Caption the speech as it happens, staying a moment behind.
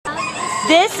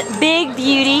This big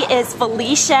beauty is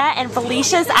Felicia, and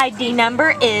Felicia's ID number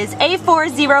is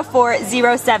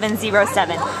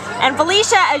A4040707. And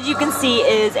Felicia, as you can see,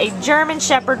 is a German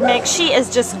Shepherd mix. She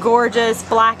is just gorgeous,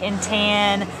 black and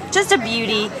tan, just a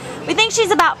beauty. We think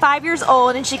she's about 5 years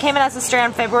old, and she came in as a stray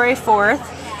on February 4th.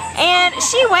 And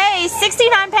she weighs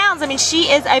 69 pounds. I mean, she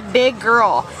is a big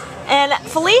girl. And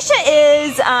Felicia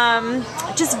is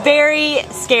just very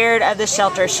scared of the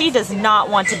shelter. She does not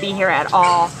want to be here at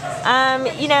all.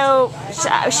 You know,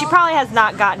 she probably has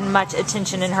not gotten much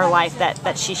attention in her life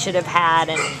that she should have had,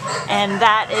 and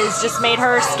that has just made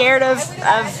her scared of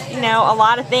you know, a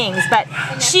lot of things. But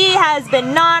she has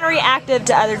been non-reactive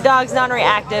to other dogs,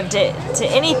 non-reactive to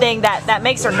anything that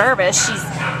makes her nervous. She's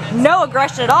no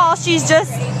aggression at all. She's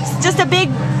just a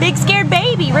big scared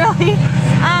baby, really.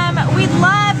 We'd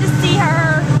love to see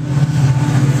her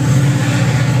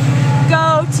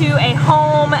go to a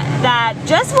home that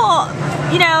just will,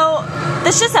 you know,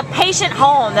 that's just a patient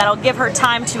home that'll give her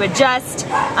time to adjust,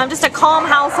 just a calm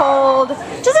household,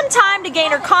 just some time to gain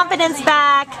her confidence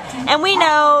back. And we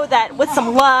know that with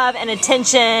some love and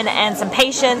attention and some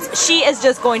patience, she is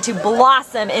just going to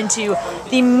blossom into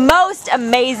the most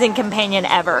amazing companion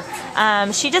ever.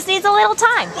 She just needs a little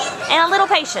time and a little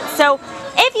patience. So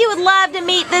if you would love to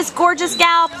meet this gorgeous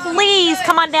gal, please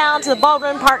come on down to the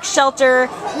Baldwin Park shelter,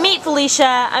 meet Felicia.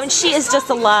 I mean, she is just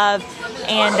a love,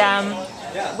 and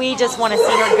we just want to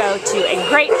see her go to a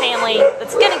great family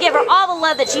that's going to give her all the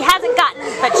love that she hasn't gotten,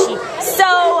 but she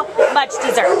so much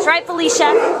deserves. Right,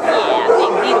 Felicia? Yeah,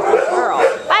 big, beautiful girl.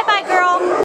 Bye-bye, girl.